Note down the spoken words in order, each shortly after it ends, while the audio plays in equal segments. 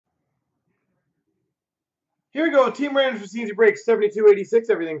Here we go. Team randoms for C&C break 7286.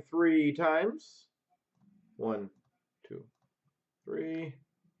 Everything 3 times. 1, 2, 3.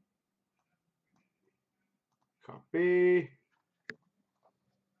 Copy.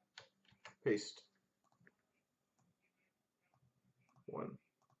 Paste. 1,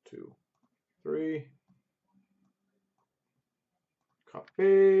 2, 3.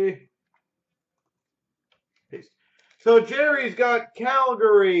 Copy. Paste. So Jerry's got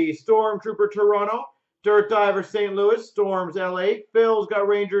Calgary, Stormtrooper Toronto, Dirt Diver St. Louis, Storms LA. Phil's got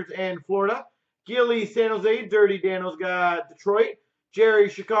Rangers and Florida. Gilly San Jose, Dirty Daniel's got Detroit. Jerry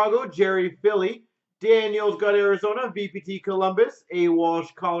Chicago, Jerry Philly. Daniel's got Arizona, VPT Columbus. A Walsh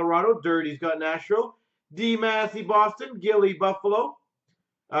Colorado, Dirty's got Nashville. D Massey Boston, Gilly Buffalo.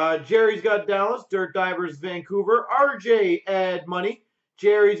 Jerry's got Dallas, Dirt Divers Vancouver. RJ Ed Money.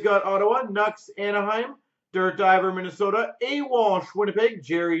 Jerry's got Ottawa, Nux Anaheim. Dirt Diver, Minnesota. A Walsh, Winnipeg.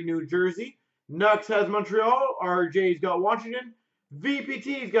 Jerry, New Jersey. Nux has Montreal. RJ's got Washington.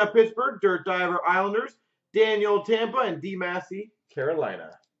 VPT's got Pittsburgh. Dirt Diver, Islanders. Daniel, Tampa. And D Massey,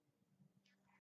 Carolina.